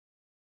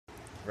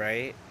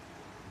right?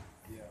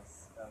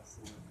 Yes,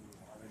 absolutely.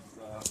 I'm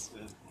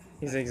exhausted.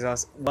 He's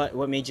exhausted.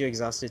 What made you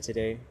exhausted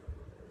today?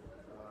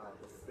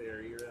 The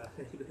ferry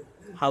ride.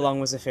 How long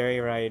was the ferry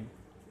ride?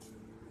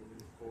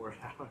 4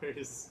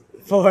 hours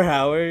 4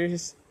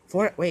 hours.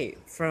 Wait,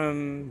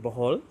 from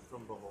Bohol?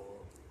 from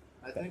Bohol.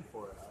 I think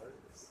 4 hours.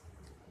 Or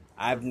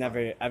I've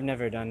five.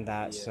 never done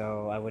that, Yeah,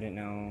 so I wouldn't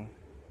know.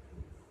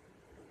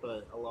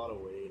 but a lot of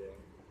waiting.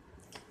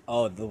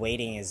 Oh, the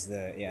waiting is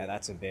Yeah,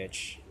 that's a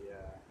bitch. yeah.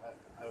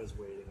 I was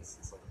waiting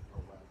since like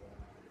 11.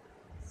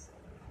 So,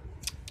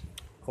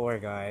 Poor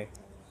guy.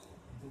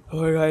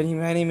 Poor guy,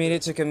 he made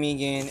it to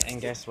Camiguin,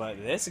 and guess what?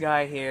 This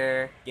guy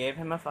here gave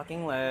him a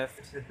fucking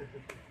lift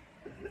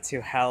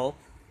to help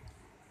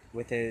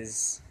with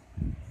his,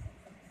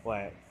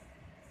 what,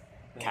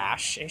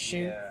 cash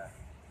issue? yeah.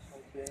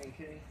 Like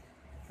banking.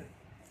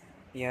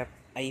 Yep,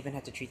 I even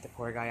had to treat the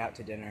poor guy out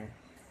to dinner,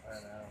 I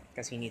know.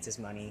 because he needs his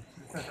money.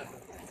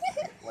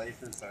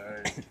 Life is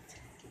hard.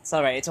 It's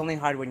alright, it's only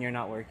hard when you're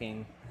not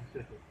working.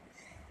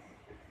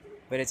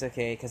 But it's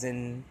okay, because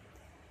in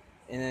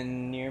the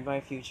nearby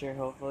future,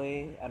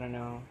 hopefully, I don't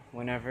know,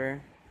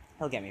 whenever,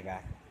 he'll get me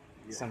back.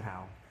 Yeah.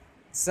 Somehow.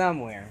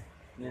 Somewhere.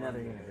 In One another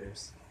day.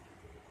 universe.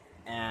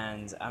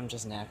 And I'm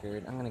just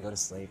knackered. I'm gonna go to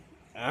sleep.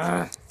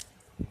 Ugh.